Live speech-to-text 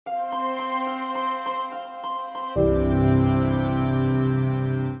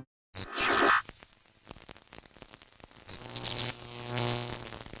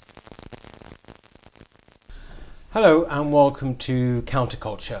Hello and welcome to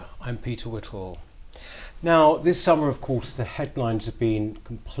Counterculture. I'm Peter Whittle. Now, this summer, of course, the headlines have been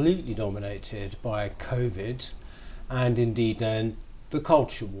completely dominated by COVID and indeed then the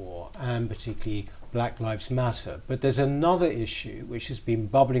culture war and particularly Black Lives Matter. But there's another issue which has been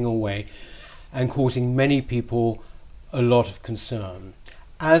bubbling away and causing many people a lot of concern.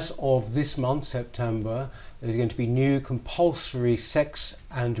 As of this month, September, there's going to be new compulsory sex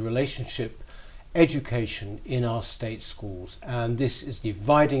and relationship education in our state schools, and this is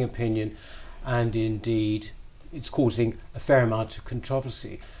dividing opinion, and indeed it's causing a fair amount of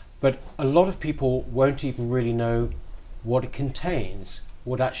controversy. But a lot of people won't even really know what it contains,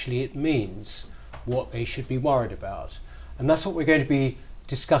 what actually it means, what they should be worried about. And that's what we're going to be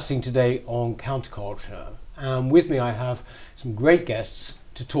discussing today on Counterculture. And with me I have some great guests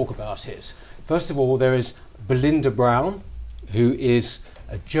to talk about it. First of all, there is Belinda Brown, who is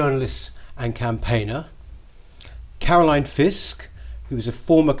a journalist and campaigner, Caroline Fisk, who is a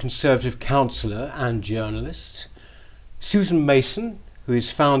former Conservative councillor and journalist, Susan Mason, who is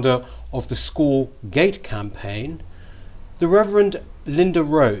founder of the School Gate campaign, the Reverend Linda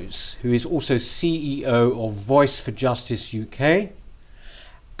Rose, who is also CEO of Voice for Justice UK,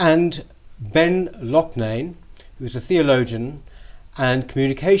 and Ben Loughnane, who is a theologian and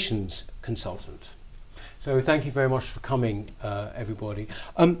communications consultant. So thank you very much for coming, everybody.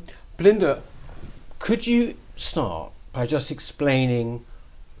 Belinda, could you start by just explaining,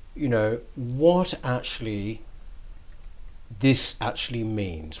 what actually this actually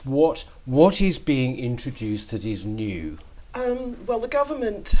means? What is being introduced that is new? Well, the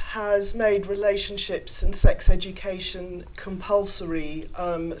government has made relationships and sex education compulsory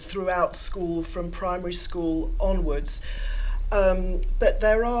throughout school, from primary school onwards. But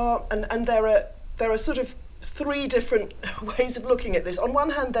there are sort of three different ways of looking at this. On one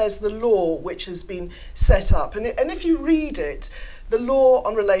hand, there's the law which has been set up, and if you read it, the law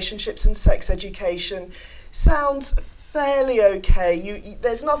on relationships and sex education sounds fairly okay.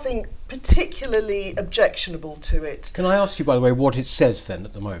 There's nothing particularly objectionable to it. Can I ask you, by the way, what it says then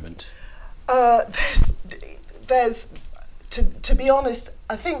at the moment? To be honest,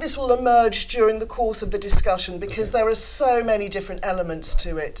 I think this will emerge during the course of the discussion, because there are so many different elements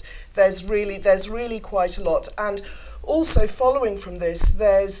to it. There's really quite a lot. And also following from this,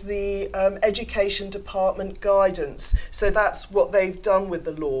 there's the Education Department guidance. So that's what they've done with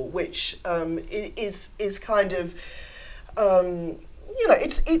the law, which is kind of,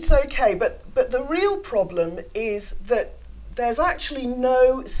 it's okay. But the real problem is that there's actually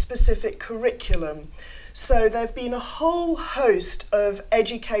no specific curriculum. So there've been a whole host of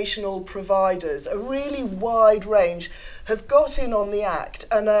educational providers, a really wide range, have got in on the act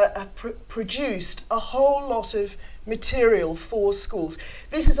and have produced a whole lot of material for schools.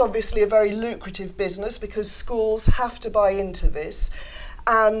 This is obviously a very lucrative business because schools have to buy into this.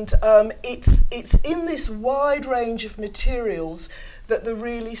 And it's in this wide range of materials that the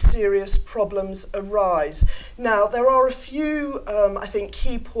really serious problems arise. Now, there are a few, I think,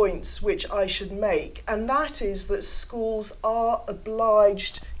 key points which I should make, and that is that schools are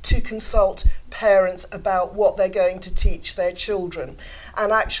obliged to consult parents about what they're going to teach their children.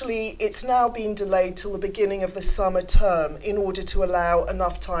 And actually, it's now been delayed till the beginning of the summer term in order to allow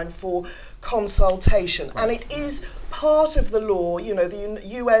enough time for consultation. Right. And it is part of the law, the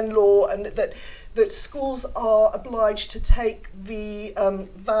UN law, and that schools are obliged to take the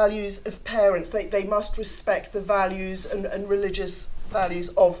values of parents. They must respect the values and religious values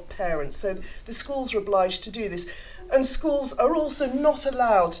of parents. So the schools are obliged to do this. And schools are also not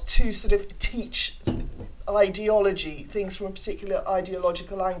allowed to sort of teach ideology, things from a particular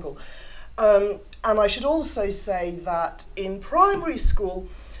ideological angle. And I should also say that in primary school,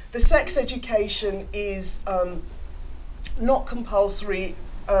 the sex education is not compulsory,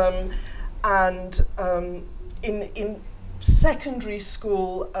 and in secondary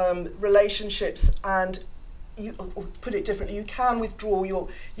school, relationships and put it differently, you can withdraw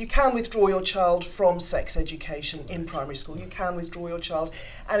your child from sex education in primary school. You can withdraw your child,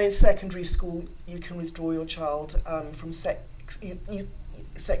 and in secondary school you can withdraw your child from sex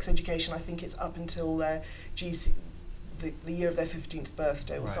education. I think it's up until their GC. The year of their 15th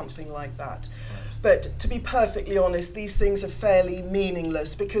birthday or something like that. Right. But to be perfectly honest, these things are fairly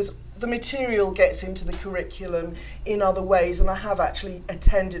meaningless because the material gets into the curriculum in other ways, and I have actually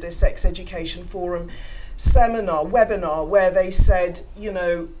attended a sex education forum webinar where they said,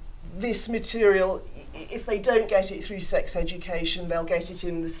 this material, if they don't get it through sex education, they'll get it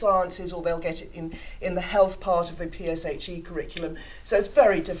in the sciences or they'll get it in the health part of the PSHE curriculum. So it's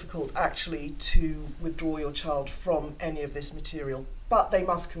very difficult actually to withdraw your child from any of this material, but they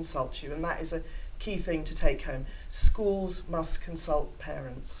must consult you, and that is a key thing to take home. Schools must consult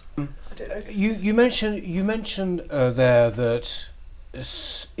parents. I don't know if You mentioned there that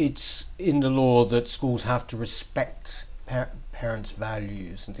it's in the law that schools have to respect parents'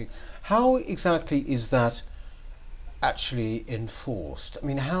 values and things. How exactly is that actually enforced? I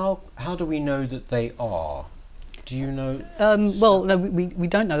mean, how do we know that they are? Do you know? Well, no, we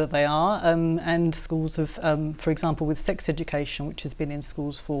don't know that they are, and schools have, for example, with sex education, which has been in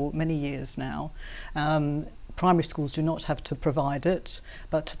schools for many years now, primary schools do not have to provide it,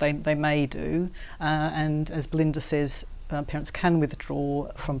 but they may do, and as Belinda says, parents can withdraw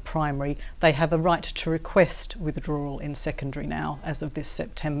from primary. They have a right to request withdrawal in secondary now, as of this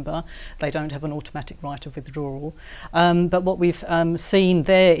September. They don't have an automatic right of withdrawal. But what we've seen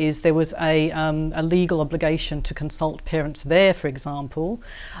there is there was a legal obligation to consult parents there, for example.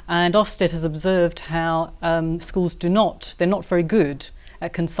 And Ofsted has observed how schools they're not very good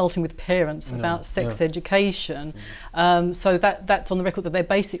at consulting with parents about sex education. So that's on the record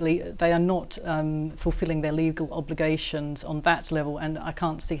that they are not fulfilling their legal obligations on that level, and I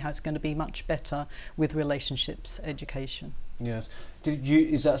can't see how it's going to be much better with relationships education. Yes.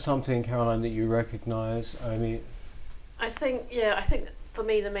 Is that something, Caroline, that you recognise? I mean, I think for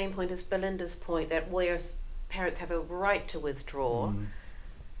me the main point is Belinda's point that whereas parents have a right to withdraw,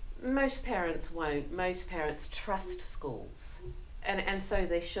 most parents won't. Most parents trust schools. And so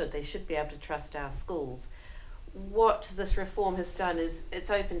they should be able to trust our schools. What this reform has done is it's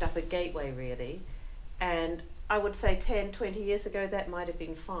opened up a gateway, really, and I would say 10, 20 years ago that might have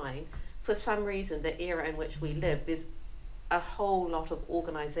been fine. For some reason, the era in which we live, there's a whole lot of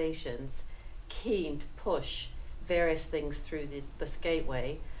organisations keen to push various things through this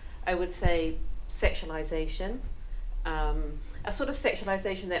gateway. I would say sexualisation, a sort of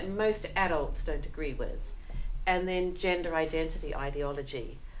sexualisation that most adults don't agree with. And then gender identity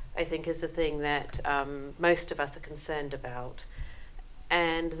ideology, I think, is the thing that most of us are concerned about.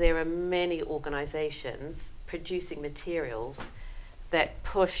 And there are many organisations producing materials that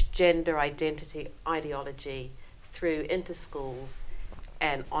push gender identity ideology through into schools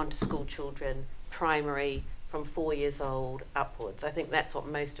and onto school children, primary, from 4 years old upwards. I think that's what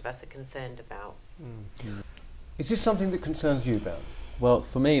most of us are concerned about. Is this something that concerns you, Ben? Well,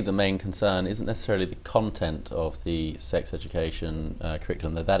 for me, the main concern isn't necessarily the content of the sex education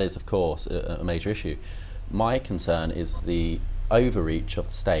curriculum, though that is, of course, a major issue. My concern is the overreach of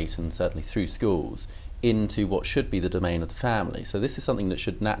the state, and certainly through schools, into what should be the domain of the family. So this is something that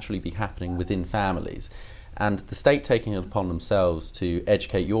should naturally be happening within families. And the state taking it upon themselves to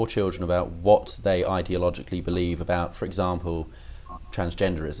educate your children about what they ideologically believe about, for example,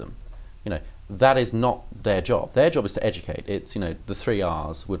 transgenderism. That is not their job. Their job is to educate. It's, the 3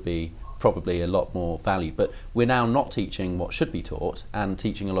 R's would be probably a lot more valued. But we're now not teaching what should be taught and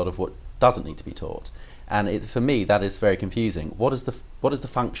teaching a lot of what doesn't need to be taught. And for me, that is very confusing. What is the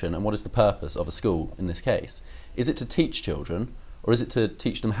function and what is the purpose of a school in this case? Is it to teach children, or is it to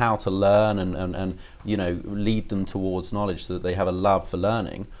teach them how to learn and lead them towards knowledge so that they have a love for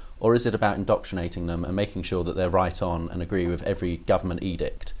learning? Or is it about indoctrinating them and making sure that they're right on and agree with every government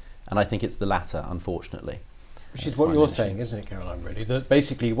edict? And I think it's the latter, unfortunately. Which is what you're saying, isn't it, Caroline, really? That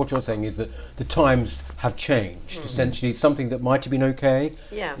basically what you're saying is that the times have changed. Essentially, something that might have been okay,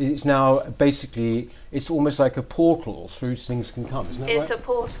 it's now basically, it's almost like a portal through which things can come, isn't that right? It's a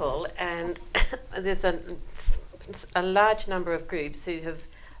portal, and there's a large number of groups who have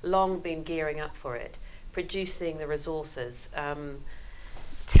long been gearing up for it, producing the resources,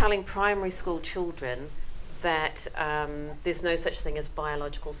 telling primary school children that there's no such thing as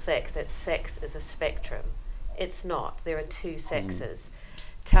biological sex, that sex is a spectrum. It's not. There are 2 sexes.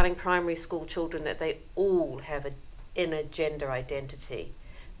 Telling primary school children that they all have an inner gender identity,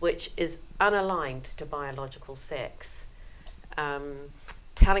 which is unaligned to biological sex.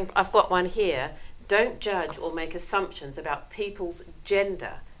 I've got one here, don't judge or make assumptions about people's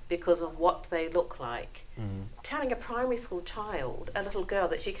gender because of what they look like. Telling a primary school child, a little girl,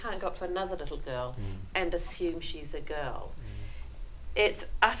 that she can't go up to another little girl and assume she's a girl. It's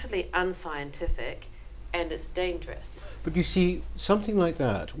utterly unscientific and it's dangerous. But you see, something like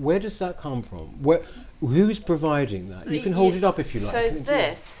that, where does that come from? Who's providing that? You can hold it up if you like. So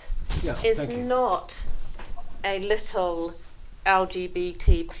this is not a little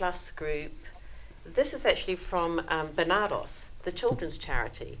LGBT plus group. This is actually from Benados, the children's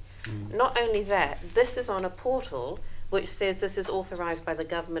charity. Not only that, this is on a portal which says this is authorised by the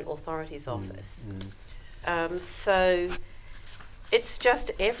Government Authorities Office. So it's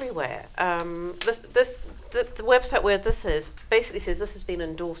just everywhere. The website where this is basically says this has been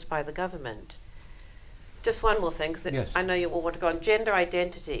endorsed by the government. Just one more thing, because I know you all want to go on. Gender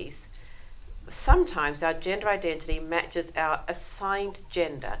identities. sometimes our gender identity matches our assigned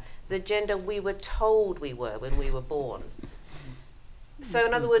gender, the gender we were told we were when we were born. So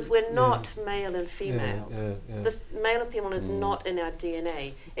in other words, we're not male and female. This male and female is not in our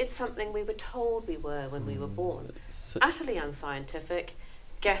DNA. It's something we were told we were when we were born. Utterly unscientific,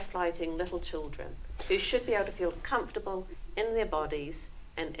 gaslighting little children who should be able to feel comfortable in their bodies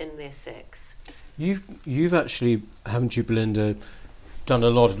and in their sex. You've actually, haven't you, Belinda, done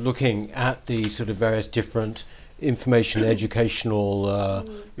a lot of looking at the sort of various different information educational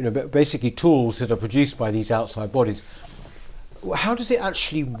basically tools that are produced by these outside bodies. How does it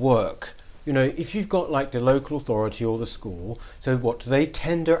actually work? If you've got like the local authority or the school, so what do they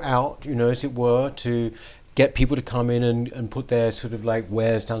tender out, as it were, to get people to come in and put their sort of like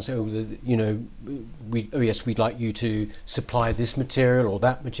wares down, say, we'd like you to supply this material or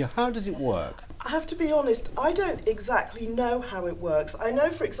that material. How does it work? I have to be honest, I don't exactly know how it works. I know,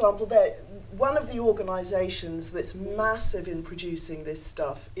 for example, that one of the organisations that's massive in producing this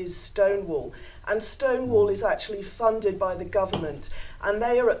stuff is Stonewall. And Stonewall is actually funded by the government, and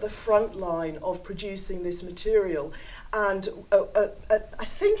they are at the front line of producing this material. And I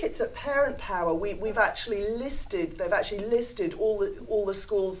think it's at Parent Power. They've actually listed all the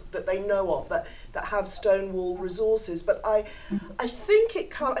schools that they know of that have Stonewall resources. But I think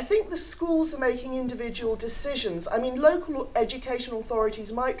the schools are making individual decisions. I mean, local educational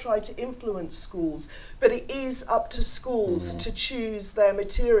authorities might try to influence schools, but it is up to schools to choose their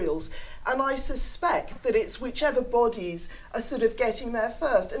materials. And I suspect that it's whichever bodies are sort of getting there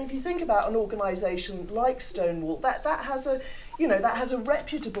first. And if you think about an organisation like Stonewall, that has a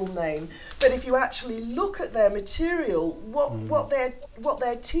reputable name. But if you actually look at their material, what they're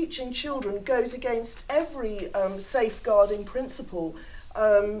teaching children goes against every safeguarding principle.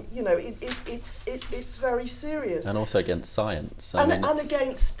 It's very serious. And also against science. And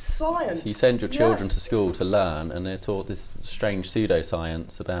against science. So you send your children to school to learn, and they're taught this strange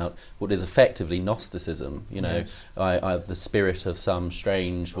pseudoscience about what is effectively Gnosticism. The spirit of some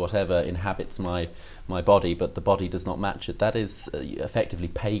strange whatever inhabits my body, but the body does not match it. That is effectively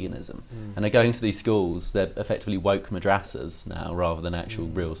paganism. And they're going to these schools, they're effectively woke madrasas now rather than actual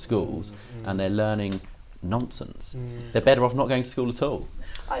real schools, and they're learning nonsense. They're better off not going to school at all.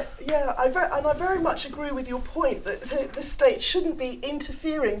 I very much agree with your point that the state shouldn't be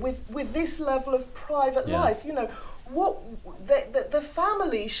interfering with this level of private life. The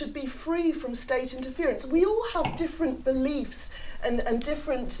family should be free from state interference. We all have different beliefs and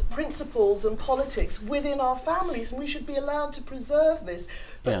different principles and politics within our families, and we should be allowed to preserve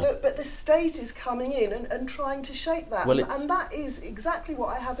this. But the state is coming in and trying to shape that. And that is exactly what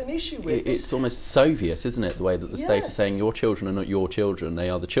I have an issue with. It's almost Soviet, isn't it? The way that the state is saying your children are not your children, they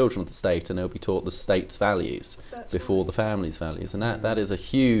are the children of the state, and they'll be taught the state's values before the family's values. And that is a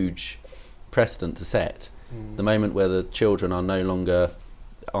huge precedent to set. The moment where the children are no longer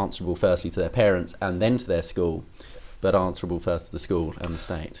answerable firstly to their parents and then to their school, but answerable first to the school and the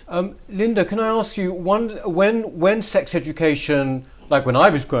state. Linda, can I ask you, when sex education, like when I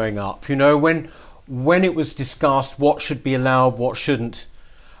was growing up, when it was discussed what should be allowed, what shouldn't,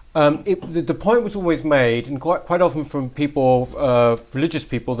 the point was always made, and quite often from people, religious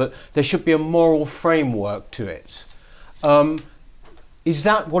people, that there should be a moral framework to it. Is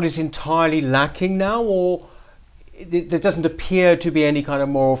that what is entirely lacking now, or there doesn't appear to be any kind of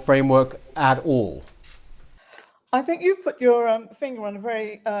moral framework at all? I think you put your finger on a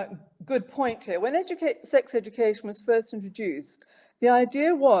very good point here. When sex education was first introduced, the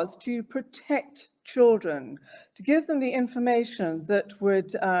idea was to protect children, to give them the information that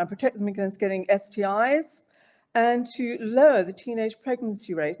would protect them against getting STIs, and to lower the teenage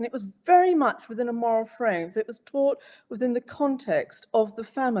pregnancy rate. And it was very much within a moral frame. So it was taught within the context of the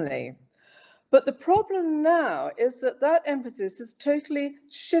family. But the problem now is that emphasis has totally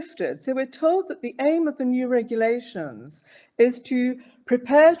shifted. So we're told that the aim of the new regulations is to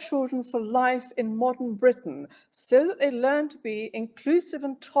prepare children for life in modern Britain so that they learn to be inclusive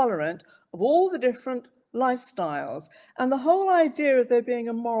and tolerant of all the different lifestyles. And the whole idea of there being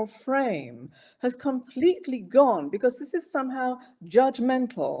a moral frame has completely gone because this is somehow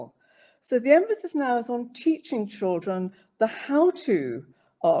judgmental. So the emphasis now is on teaching children the how-to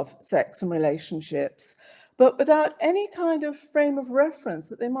of sex and relationships, but without any kind of frame of reference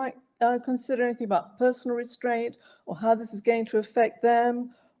that they might consider anything about personal restraint or how this is going to affect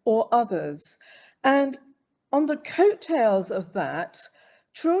them or others. And on the coattails of that,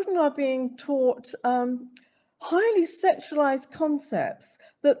 children are being taught highly sexualized concepts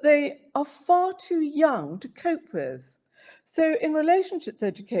that they are far too young to cope with. So in relationships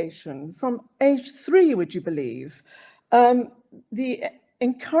education, from age 3, would you believe, the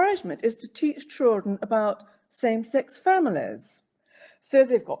encouragement is to teach children about same-sex families. So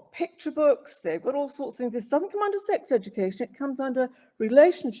they've got picture books, they've got all sorts of things. This doesn't come under sex education, it comes under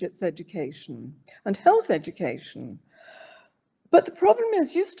relationships education and health education. But the problem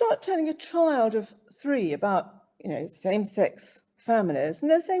is you start telling a child of 3 about, same-sex families, and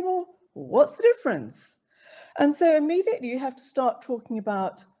they're saying, well, what's the difference? And so immediately you have to start talking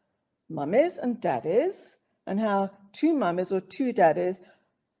about mummies and daddies and how 2 mummies or 2 daddies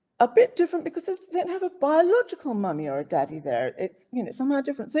are a bit different because they don't have a biological mummy or a daddy there. It's, somehow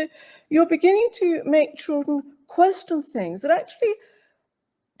different. So you're beginning to make children question things that actually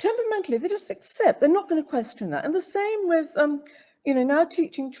temperamentally they just accept. They're not going to question that. And the same with, now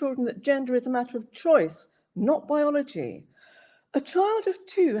teaching children that gender is a matter of choice, not biology. A child of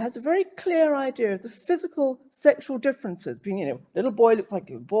 2 has a very clear idea of the physical sexual differences between, little boy looks like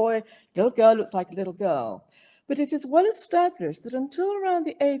a little boy, little girl looks like a little girl. But it is well established that until around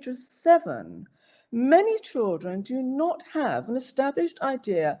the age of 7, many children do not have an established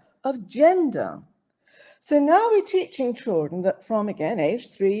idea of gender. So now we're teaching children that from, again, age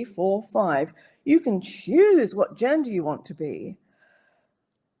 3, 4, 5, you can choose what gender you want to be.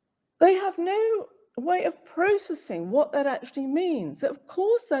 They have no way of processing what that actually means. So of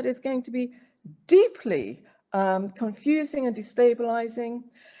course that is going to be deeply confusing and destabilizing.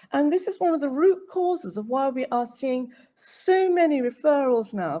 And this is one of the root causes of why we are seeing so many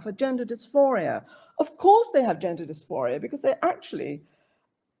referrals now for gender dysphoria. Of course they have gender dysphoria because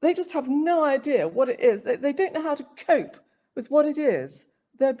they just have no idea what it is. They don't know how to cope with what it is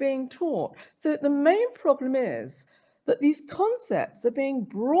they're being taught. So the main problem is that these concepts are being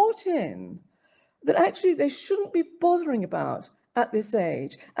brought in that actually they shouldn't be bothering about at this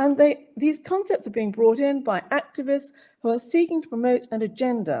age. And these concepts are being brought in by activists who are seeking to promote an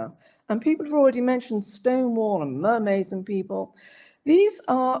agenda. And people have already mentioned Stonewall and Mermaids and people. These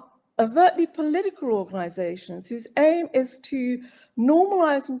are overtly political organizations whose aim is to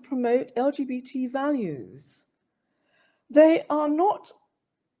normalize and promote LGBT values. They are not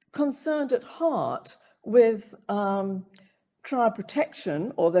concerned at heart with child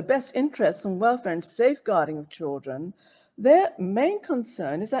protection or their best interests and welfare and safeguarding of children. Their main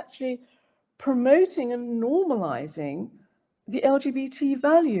concern is actually promoting and normalizing the LGBT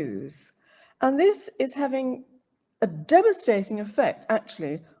values. And this is having a devastating effect,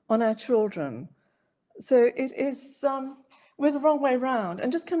 actually, on our children. So it is we're the wrong way around.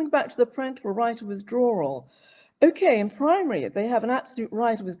 And just coming back to the parental right of withdrawal, okay, in primary, they have an absolute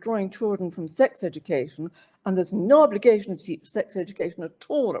right of withdrawing children from sex education, and there's no obligation to teach sex education at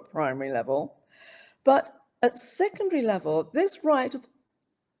all at primary level. But at secondary level, this right is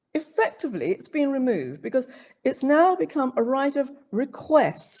effectively, it's been removed because it's now become a right of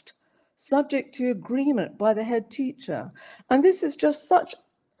request, subject to agreement by the head teacher. And this is just such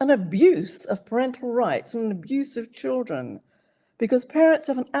an abuse of parental rights and an abuse of children, because parents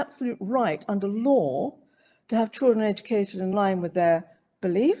have an absolute right under law to have children educated in line with their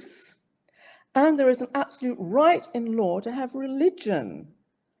beliefs, and there is an absolute right in law to have religion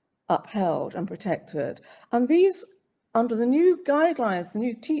upheld and protected. And these, under the new guidelines, the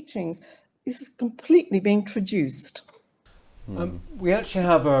new teachings, this is completely being traduced. We actually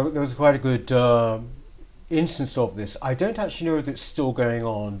have there was quite a good instance of this. I don't actually know if it's still going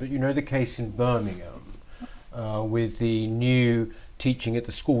on, but the case in Birmingham with the new teaching at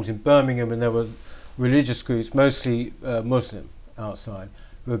the schools in Birmingham, and there were religious groups, mostly Muslim outside,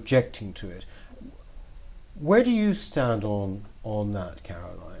 who were objecting to it. Where do you stand on that,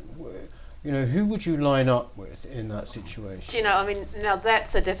 Caroline? Who would you line up with in that situation? Now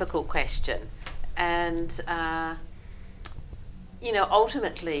that's a difficult question. And,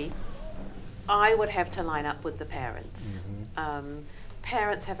 ultimately, I would have to line up with the parents. Mm-hmm.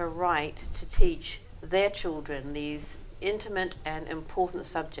 Parents have a right to teach their children these intimate and important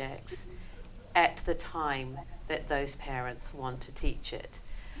subjects at the time that those parents want to teach it.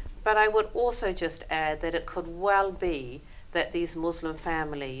 But I would also just add that it could well be that these Muslim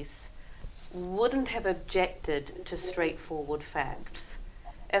families wouldn't have objected to straightforward facts.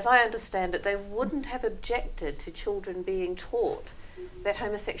 As I understand it, they wouldn't have objected to children being taught that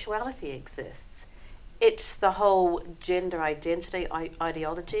homosexuality exists. It's the whole gender identity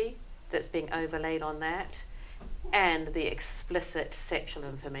ideology that's being overlaid on that, and the explicit sexual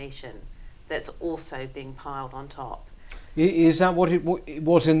information that's also being piled on top. Is that what it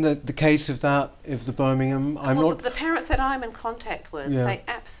was in the case of the Birmingham? The parents that I'm in contact with say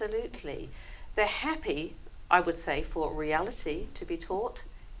absolutely. They're happy, I would say, for reality to be taught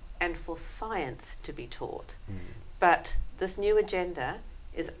and for science to be taught. Mm. But this new agenda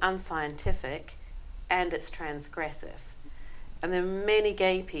is unscientific and it's transgressive. and there are many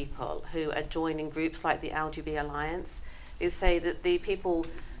gay people who are joining groups like the LGB Alliance, who say that the people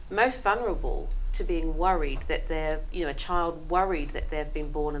most vulnerable to being worried that they're, a child worried that they've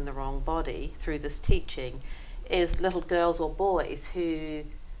been born in the wrong body through this teaching is little girls or boys who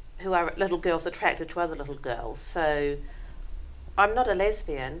are little girls attracted to other little girls. So I'm not a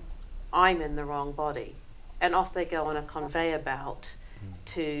lesbian, I'm in the wrong body. And off they go on a conveyor belt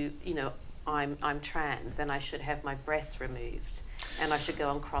to, I'm trans and I should have my breasts removed and I should go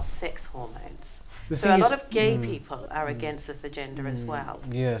on cross-sex hormones. So a lot of gay people are against this agenda as well.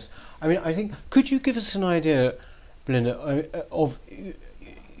 Yes. I mean, I think, could you give us an idea, Belinda, of,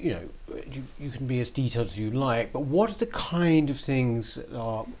 you can be as detailed as you like, but what are the kind of things that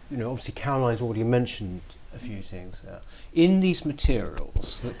are, obviously Caroline's already mentioned a few things there, in these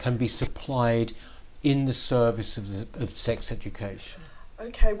materials that can be supplied in the service of sex education?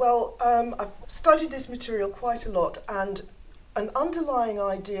 Okay, well, I've studied this material quite a lot, and an underlying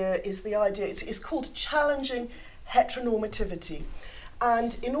idea is it's called challenging heteronormativity.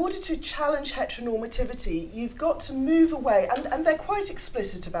 And in order to challenge heteronormativity, you've got to move away, and they're quite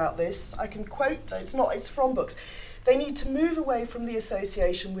explicit about this. I can quote, it's from books. They need to move away from the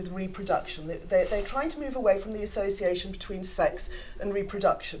association with reproduction. They're trying to move away from the association between sex and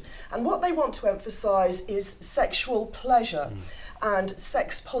reproduction. And what they want to emphasise is sexual pleasure and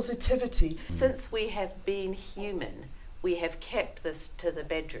sex positivity. Since we have been human, we have kept this to the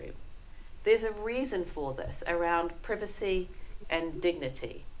bedroom. There's a reason for this around privacy and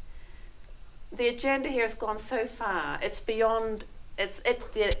dignity. The agenda here has gone so far, it's beyond,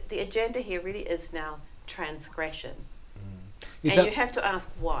 the agenda here really is now transgression. And you have to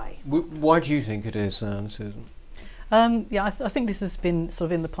ask why. Why do you think it is, Susan? I think this has been sort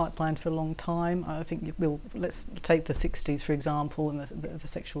of in the pipeline for a long time. I think let's take the 60s, for example, and the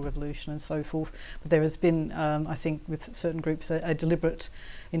sexual revolution and so forth. But there has been, I think, with certain groups, a deliberate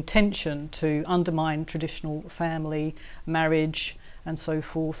intention to undermine traditional family, marriage, and so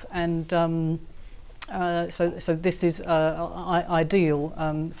forth. And so this is ideal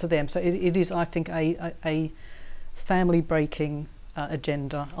for them. So it is, I think, a family-breaking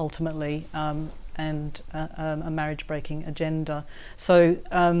agenda, ultimately. And a marriage-breaking agenda. So,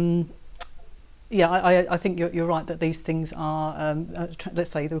 I think you're right that these things are,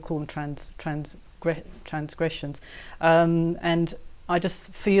 let's say, they would call them transgressions. And I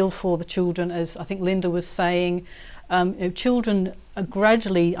just feel for the children, as I think Linda was saying, children are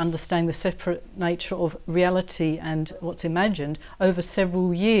gradually understanding the separate nature of reality and what's imagined over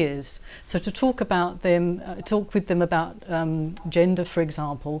several years. So to talk with them about gender, for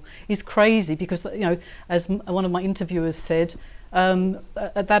example, is crazy because, as one of my interviewers said,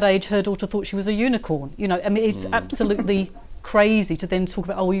 at that age her daughter thought she was a unicorn. It's absolutely crazy to then talk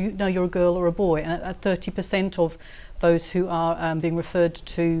about, you're a girl or a boy. And at 30% of those who are being referred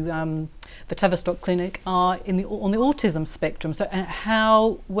to the Tavistock Clinic are on the autism spectrum. So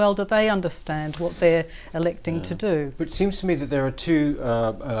how well do they understand what they're electing to do? But it seems to me that there are two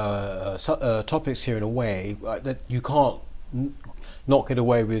topics here in a way that you can't not get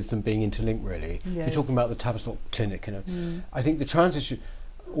away with them being interlinked, really. Yes. You're talking about the Tavistock Clinic. I think the trans issue,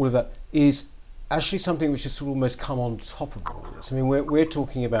 all of that, is actually something which has sort of almost come on top of all this. I mean, we're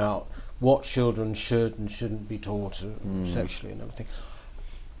talking about what children should and shouldn't be taught sexually and everything.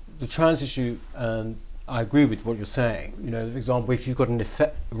 The trans issue, and I agree with what you're saying. For example, if you've got an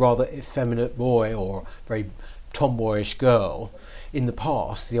rather effeminate boy or very tomboyish girl, in the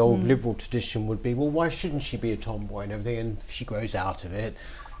past, the old liberal tradition would be, well, why shouldn't she be a tomboy and everything, and she grows out of it.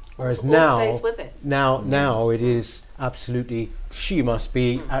 Whereas now, stays with it. Now it is absolutely, she must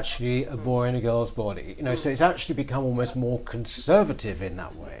be actually a boy in a girl's body. So it's actually become almost more conservative in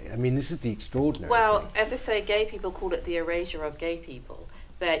that way. I mean, this is the extraordinary thing. As I say, gay people call it the erasure of gay people.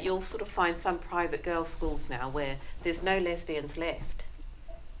 That you'll sort of find some private girls' schools now where there's no lesbians left.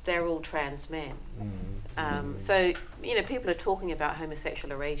 They're all trans men. So, people are talking about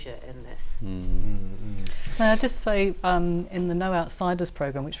homosexual erasure in this. May I just say, in the No Outsiders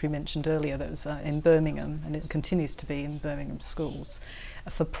programme, which we mentioned earlier, that was in Birmingham, and it continues to be in Birmingham schools,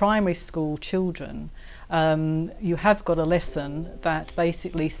 for primary school children, you have got a lesson that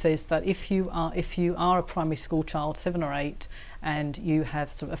basically says that if you are a primary school child, 7 or 8, and you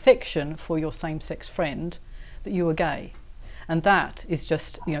have sort of affection for your same-sex friend, that you are gay. And that is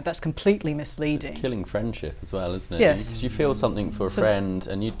just, that's completely misleading. It's killing friendship as well, isn't it? Yes. Because you feel something for a friend,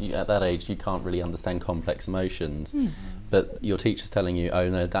 and you at that age, you can't really understand complex emotions. But your teacher's telling you, oh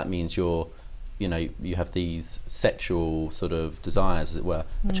no, that means you have these sexual sort of desires, as it were.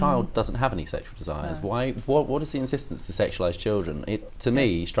 A child doesn't have any sexual desires. No. What is the insistence to sexualise children? It, to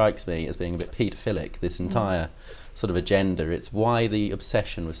me, strikes me as being a bit paedophilic, this entire sort of agenda. It's why the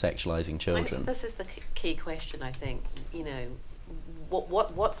obsession with sexualising children. This is the key question, I think. You know,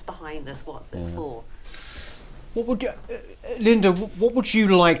 what's behind this? What's it for? What would you, Linda? What would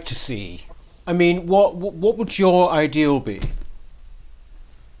you like to see? I mean, what would your ideal be?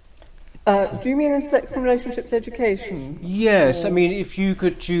 Do you mean in sex and relationships education? Yes, I mean, if you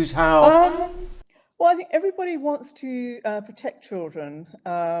could choose how. Well, I think everybody wants to protect children.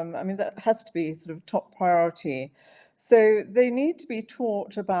 I mean, that has to be sort of top priority. So they need to be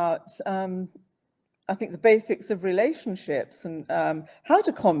taught about, I think, the basics of relationships and how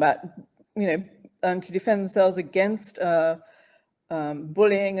to combat, and to defend themselves against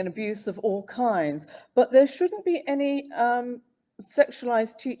bullying and abuse of all kinds. But there shouldn't be any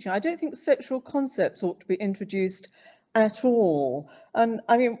sexualized teaching. I don't think sexual concepts ought to be introduced at all. And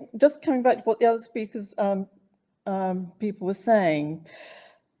I mean, just coming back to what the other speakers, people were saying,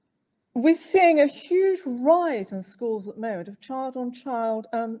 we're seeing a huge rise in schools at the moment of child-on-child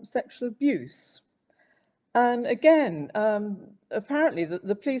sexual abuse. And again, apparently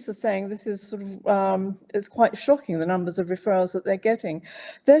the police are saying this is sort of, it's quite shocking, the numbers of referrals that they're getting.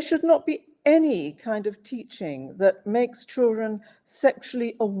 There should not be any kind of teaching that makes children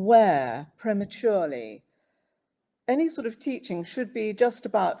sexually aware prematurely. Any sort of teaching should be just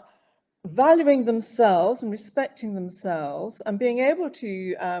about valuing themselves and respecting themselves and being able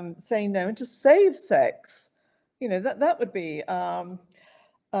to say no and to save sex. That would be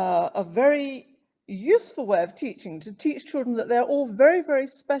a very useful way of teaching, to teach children that they're all very, very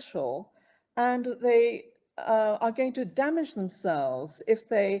special and that they are going to damage themselves if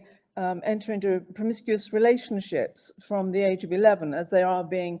they enter into promiscuous relationships from the age of 11, as they are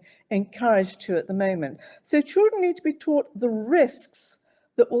being encouraged to at the moment. So children need to be taught the risks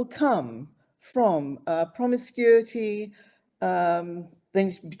that will come from promiscuity. They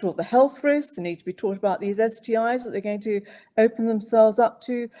need to be taught the health risks. They need to be taught about these STIs that they're going to open themselves up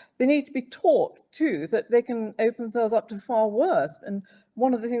to. They need to be taught, too, that they can open themselves up to far worse. And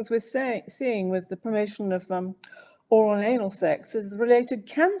one of the things we're seeing with the promotion of oral and anal sex is the related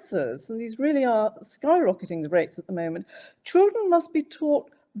cancers. And these really are skyrocketing, the rates at the moment. Children must be taught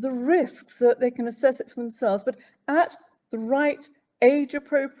the risks so that they can assess it for themselves, but at the right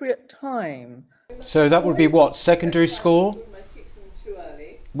age-appropriate time. So that would be what, secondary school?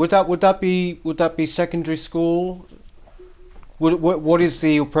 Would that be secondary school? What is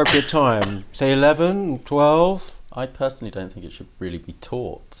the appropriate time? Say 11, 12? I personally don't think it should really be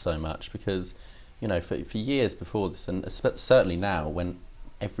taught so much because, for years before this, and certainly now when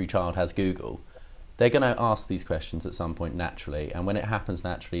every child has Google, they're going to ask these questions at some point naturally, and when it happens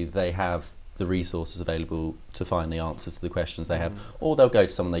naturally, they have the resources available to find the answers to the questions they have, or they'll go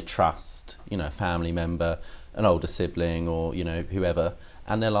to someone they trust, a family member, an older sibling, or whoever,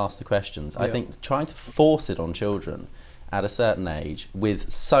 and they'll ask the questions. Yeah. I think trying to force it on children at a certain age with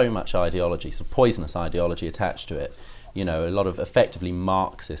so much ideology, so poisonous ideology attached to it, a lot of effectively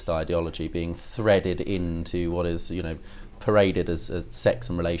Marxist ideology being threaded into what is, paraded as sex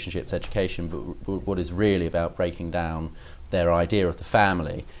and relationships education, but what is really about breaking down their idea of the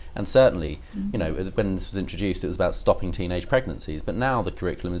family. And certainly, when this was introduced, it was about stopping teenage pregnancies, but now the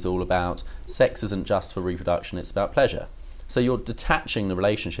curriculum is all about sex isn't just for reproduction, it's about pleasure. So you're detaching the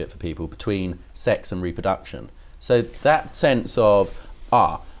relationship for people between sex and reproduction. So that sense of,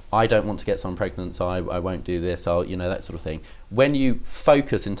 I don't want to get someone pregnant, so I won't do this, that sort of thing. When you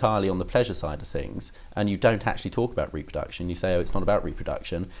focus entirely on the pleasure side of things and you don't actually talk about reproduction, you say, it's not about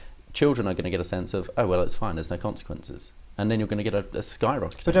reproduction, children are going to get a sense of, it's fine, there's no consequences. And then you're going to get a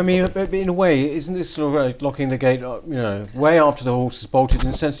skyrocket. But I mean, in a way, isn't this sort of like locking the gate, way after the horse is bolted,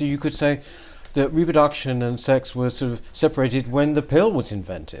 in the sense that you could say that reproduction and sex were sort of separated when the pill was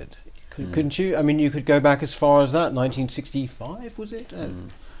invented? Couldn't you? I mean, you could go back as far as that, 1965, was it?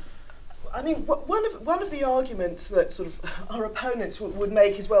 I mean, one of the arguments that sort of our opponents would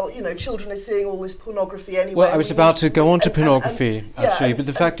make is, children are seeing all this pornography anyway. Well, I was about to go on to pornography, actually, but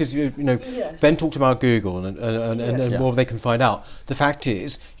the fact is, yes. Ben talked about Google and what they can find out. The fact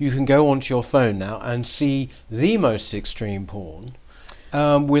is, you can go onto your phone now and see the most extreme porn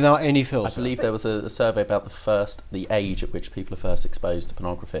without any filter. I believe there was a survey about the age at which people are first exposed to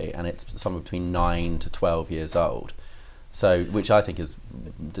pornography, and it's somewhere between 9 to 12 years old. So, which I think is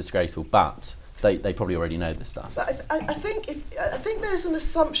disgraceful, but they probably already know this stuff. But I think there's an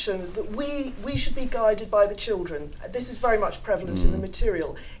assumption that we should be guided by the children. This is very much prevalent in the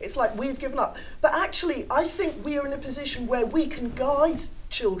material. It's like we've given up. But actually, I think we are in a position where we can guide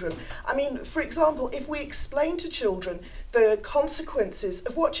children. I mean, for example, if we explain to children the consequences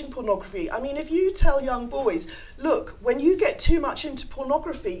of watching pornography, I mean, if you tell young boys, look, when you get too much into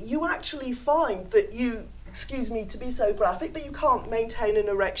pornography, you actually find that you excuse me to be so graphic, but you can't maintain an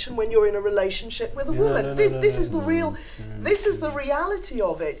erection when you're in a relationship with a woman. This is the real, this is the reality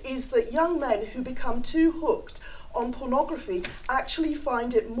of it, is that young men who become too hooked on pornography actually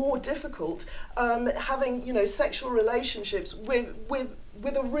find it more difficult having, you know, sexual relationships with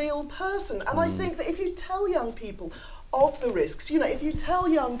a real person. And I think that if you tell young people of the risks, you know, if you tell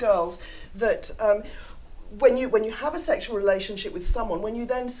young girls that when you have a sexual relationship with someone, when you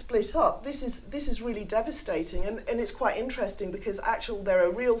then split up, this is really devastating, and it's quite interesting because actually there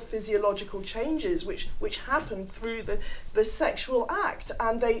are real physiological changes which happen through the sexual act,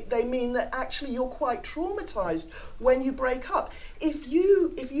 and they mean that actually you're quite traumatized when you break up. If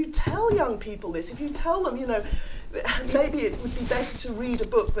you tell young people this, if you tell them, you know, maybe it would be better to read a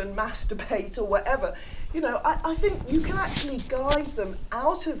book than masturbate or whatever, you know, I think you can actually guide them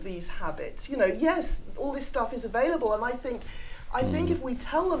out of these habits. You know, yes, all this stuff is available, and I think if we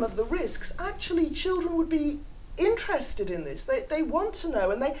tell them of the risks, actually children would be interested in this. They want to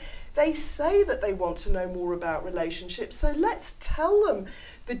know, and they say that they want to know more about relationships. So let's tell them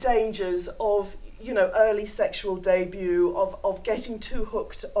the dangers of, you know, early sexual debut, of getting too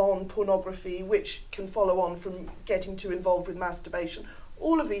hooked on pornography, which can follow on from getting too involved with masturbation.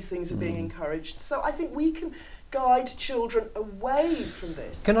 All of these things are being encouraged. So I think we can guide children away from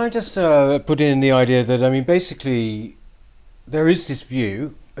this. Can I just put in the idea that, I mean, basically there is this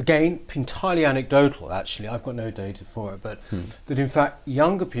view, again, entirely anecdotal actually, I've got no data for it, but that in fact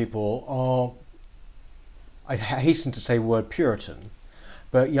younger people are, I hasten to say the word Puritan,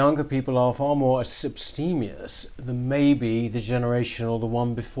 but younger people are far more abstemious than maybe the generation or the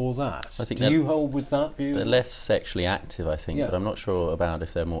one before that. I think Do you hold with that view? They're less sexually active, I think, Yeah. but I'm not sure about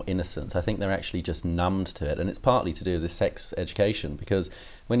if they're more innocent. I think they're actually just numbed to it, and it's partly to do with the sex education, because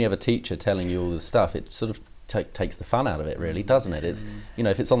when you have a teacher telling you all this stuff, it sort of takes the fun out of it, really, doesn't it? It's, you know,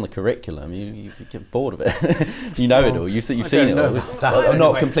 if it's on the curriculum, you get bored of it. You know it all. You've seen it all. Well,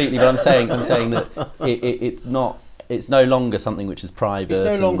 not completely, but I'm saying that it's no longer something which is private.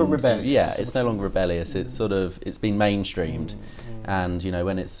 It's no longer rebellious. Yeah, it's no longer rebellious. It's sort of, it's been mainstreamed, and you know,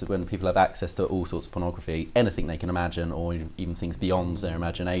 when people have access to all sorts of pornography, anything they can imagine, or even things beyond their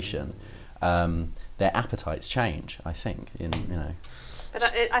imagination, their appetites change. I think, But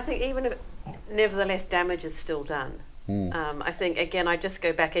I think even if, nevertheless, damage is still done. I think, again, I just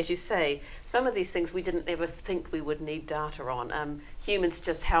go back, as you say, some of these things we didn't ever think we would need data on. Humans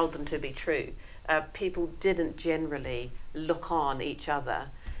just held them to be true. People didn't generally look on each other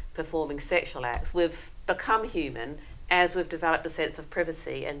performing sexual acts. We've become human as we've developed a sense of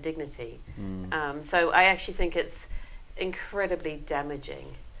privacy and dignity. So I actually think it's incredibly damaging,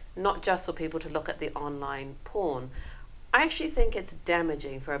 not just for people to look at the online porn. I actually think it's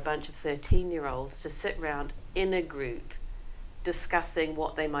damaging for a bunch of 13-year-olds to sit around in a group discussing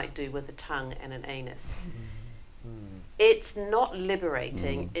what they might do with a tongue and an anus. It's not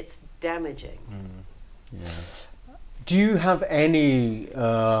liberating, it's damaging. yeah. Do you have any,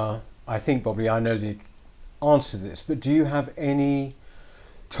 I think probably I know the answer to this, but do you have any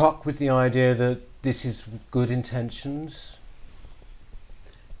truck with the idea that this is good intentions?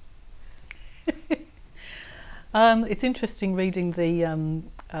 It's interesting reading the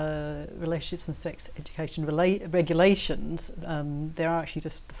relationships and sex education regulations. There are actually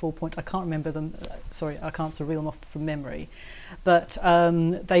just the 4 points. I can't remember them. Sorry, I can't sort of reel them off from memory. But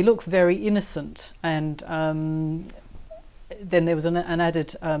they look very innocent. And then there was an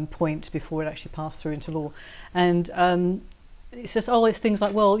added point before it actually passed through into law. And it says, it's things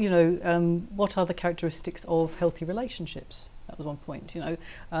like, well, you know, what are the characteristics of healthy relationships? That was one point, you know,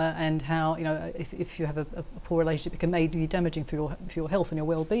 and how, you know, if you have a poor relationship, it can maybe be damaging for your health and your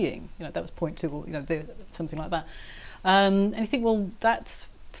well-being. You know, that was point 2, or, you know, something like that. And you think, well, that's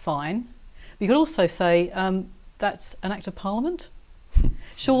fine. But you could also say that's an act of Parliament.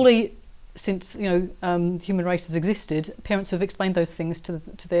 Surely, since, you know, the human race has existed, parents have explained those things to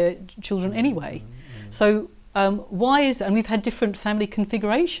their children anyway. So why is, and we've had different family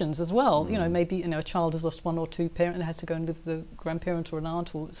configurations as well. You know, maybe, you know, a child has lost one or two parents and has to go and live with a grandparent or an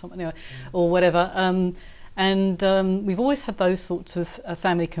aunt or something, you know, or whatever. And we've always had those sorts of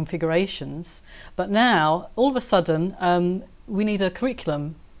family configurations, but now all of a sudden we need a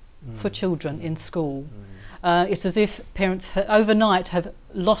curriculum for children in school. It's as if parents overnight have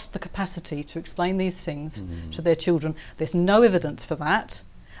lost the capacity to explain these things to their children. There's no evidence for that,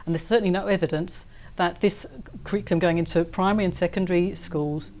 and there's certainly no evidence that this curriculum going into primary and secondary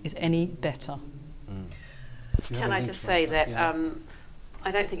schools is any better. Can I just say that I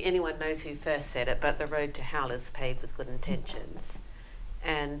don't think anyone knows who first said it, but the road to hell is paved with good intentions.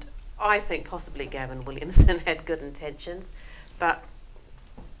 And I think possibly Gavin Williamson had good intentions, but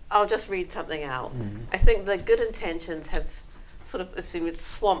I'll just read something out. I think the good intentions have sort of been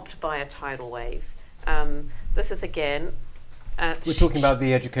swamped by a tidal wave. This is again. We're talking about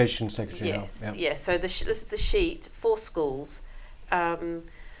the education secretary yes, now. Yeah. yes. So this is the sheet for schools.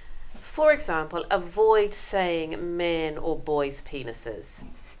 For example, avoid saying men or boys' penises.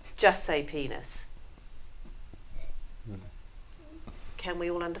 Just say penis. Can we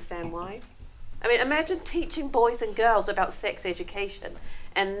all understand why? I mean, imagine teaching boys and girls about sex education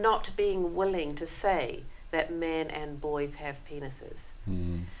and not being willing to say that men and boys have penises.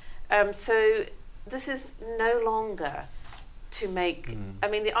 So this is no longer to make, I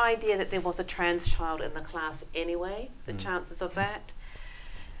mean, the idea that there was a trans child in the class anyway, the chances of that,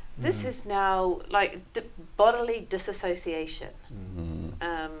 this is now like bodily disassociation.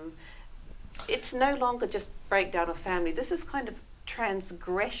 It's no longer just breakdown of family. This is kind of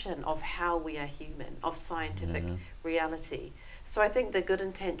transgression of how we are human, of scientific reality. So I think the good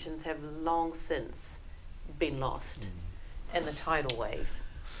intentions have long since been lost in the tidal wave.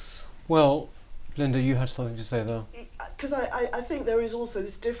 Well, Linda, you had something to say there. Because I think there is also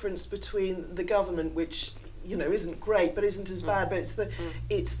this difference between the government, which isn't great but isn't as bad, but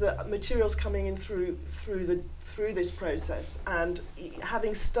it's the materials coming in through this process, and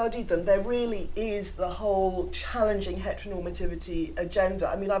having studied them, there really is the whole challenging heteronormativity agenda.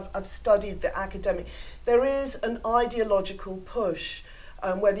 I mean, I've studied the academic. There is an ideological push.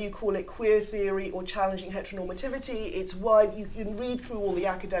 Whether you call it queer theory or challenging heteronormativity, it's wide. You can read through all the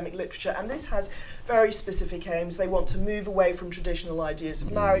academic literature, and this has very specific aims. They want to move away from traditional ideas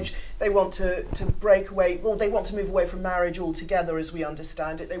of marriage. They want to break away, or they want to move away from marriage altogether as we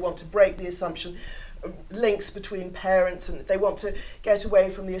understand it. They want to break the assumption links between parents, and they want to get away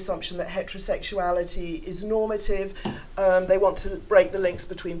from the assumption that heterosexuality is normative. They want to break the links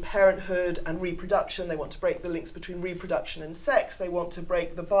between parenthood and reproduction. They want to break the links between reproduction and sex. They want to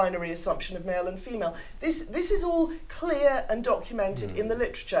break the binary assumption of male and female. This is all clear and documented in the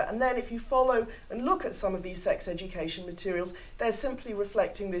literature. And then if you follow and look at some of these sex education materials, they're simply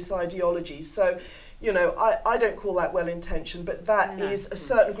reflecting this ideology. So, I don't call that well-intentioned, but that is a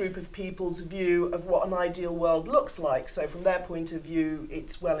certain group of people's view of what an ideal world looks like. So from their point of view,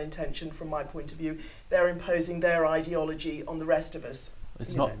 it's well-intentioned. From my point of view, they're imposing their ideology on the rest of us.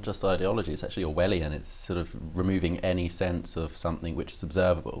 It's not just ideology, it's actually Orwellian. It's sort of removing any sense of something which is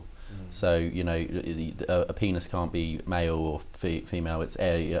observable. So, a penis can't be male or female. It's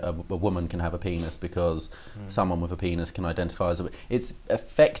a woman can have a penis because someone with a penis can identify as a... It's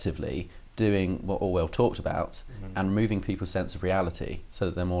effectively doing what Orwell talked about and removing people's sense of reality so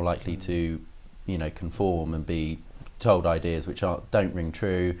that they're more likely to, conform and be told ideas which don't ring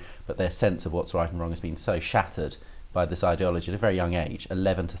true, but their sense of what's right and wrong has been so shattered by this ideology at a very young age,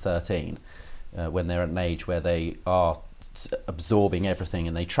 11 to 13, when they're at an age where they are absorbing everything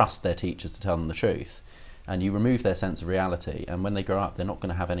and they trust their teachers to tell them the truth. And you remove their sense of reality, and when they grow up, they're not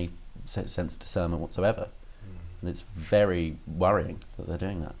going to have any sense of discernment whatsoever. And it's very worrying that they're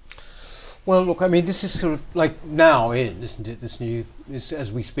doing that. Well, look, I mean, this is sort of like now in, isn't it? This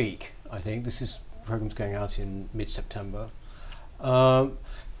as we speak, I think. The program's going out in mid-September.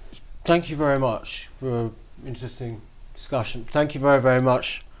 Thank you very much for an interesting discussion. Thank you very, very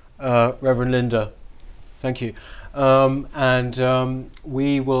much, Reverend Linda. Thank you.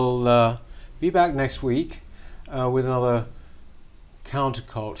 We will be back next week with another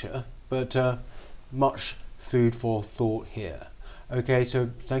counterculture, but much food for thought here. Okay, so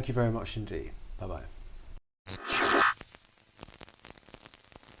thank you very much indeed. Bye-bye.